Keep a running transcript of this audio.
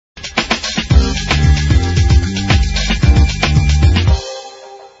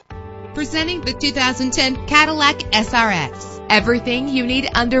Presenting the 2010 Cadillac SRX. Everything you need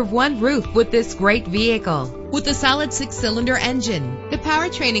under one roof with this great vehicle. With a solid 6-cylinder engine, the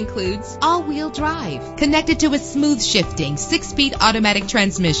powertrain includes all-wheel drive, connected to a smooth shifting 6-speed automatic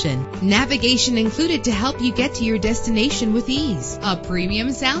transmission. Navigation included to help you get to your destination with ease. A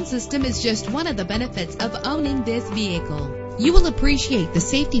premium sound system is just one of the benefits of owning this vehicle. You will appreciate the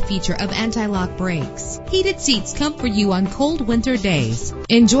safety feature of anti-lock brakes. Heated seats comfort you on cold winter days.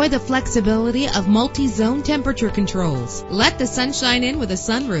 Enjoy the flexibility of multi-zone temperature controls. Let the sunshine in with a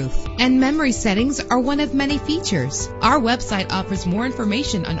sunroof. And memory settings are one of many features. Our website offers more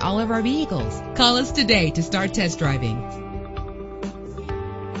information on all of our vehicles. Call us today to start test driving.